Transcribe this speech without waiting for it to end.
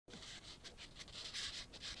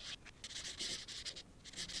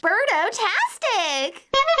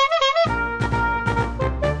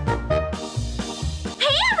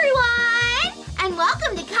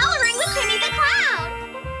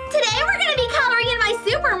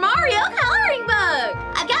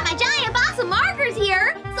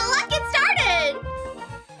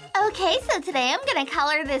today I'm gonna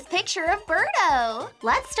color this picture of Birdo.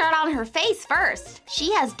 Let's start on her face first.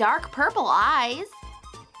 She has dark purple eyes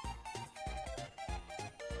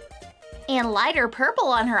and lighter purple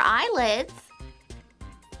on her eyelids.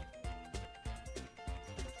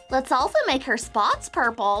 Let's also make her spots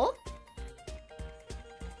purple.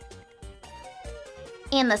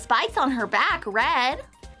 And the spikes on her back red.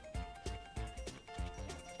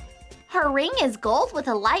 Her ring is gold with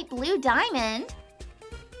a light blue diamond.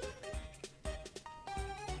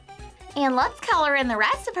 And let's color in the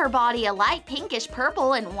rest of her body a light pinkish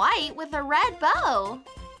purple and white with a red bow.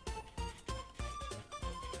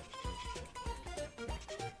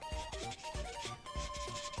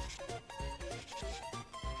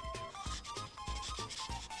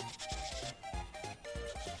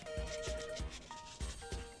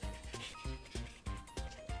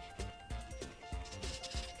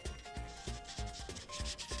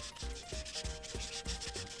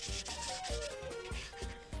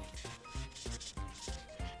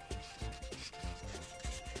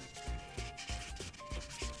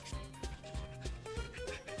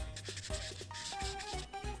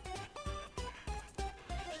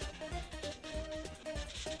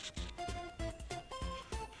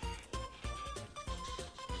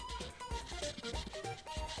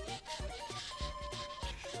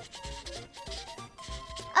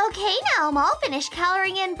 Okay, now I'm all finished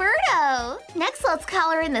coloring in Birdo. Next, let's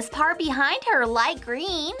color in this part behind her light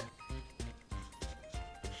green.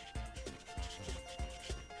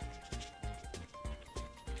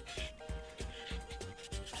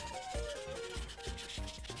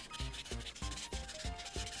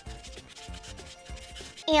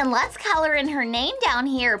 And let's color in her name down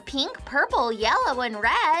here, pink, purple, yellow, and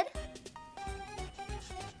red.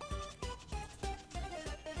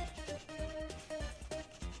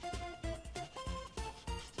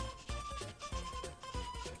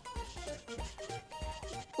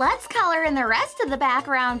 Let's color in the rest of the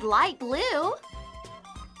background light blue.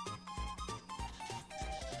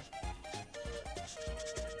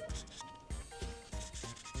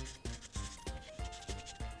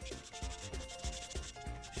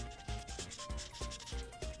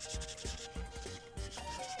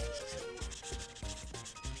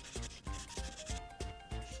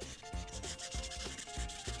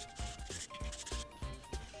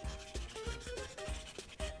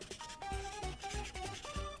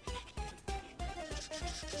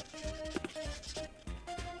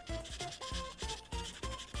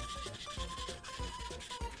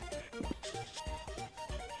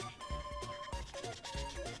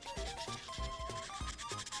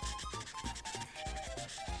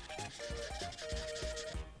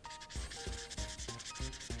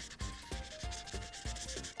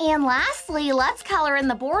 And lastly, let's color in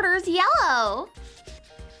the borders yellow.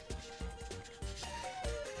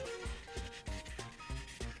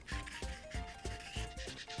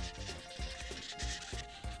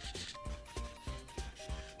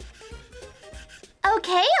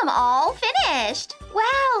 Okay, I'm all finished.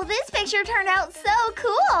 Wow, this picture turned out so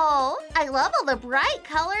cool. I love all the bright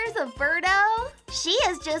colors of Birdo. She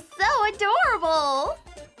is just so adorable.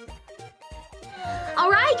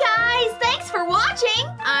 Alright guys, thanks for watching!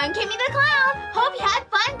 I'm KiMMi the Clown! Hope you had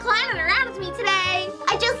fun clowning around with me today!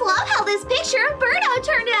 I just love how this picture of Birdo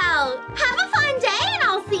turned out! Have a fun day and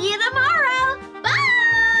I'll see you tomorrow!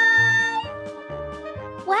 Bye!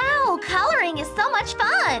 Wow, coloring is so much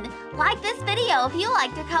fun! Like this video if you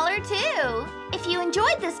like to color too! If you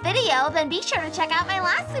enjoyed this video, then be sure to check out my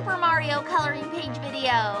last Super Mario coloring page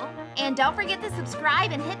video! And don't forget to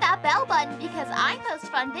subscribe and hit that bell button because I post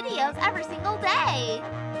fun videos every single day.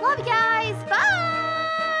 Love you guys!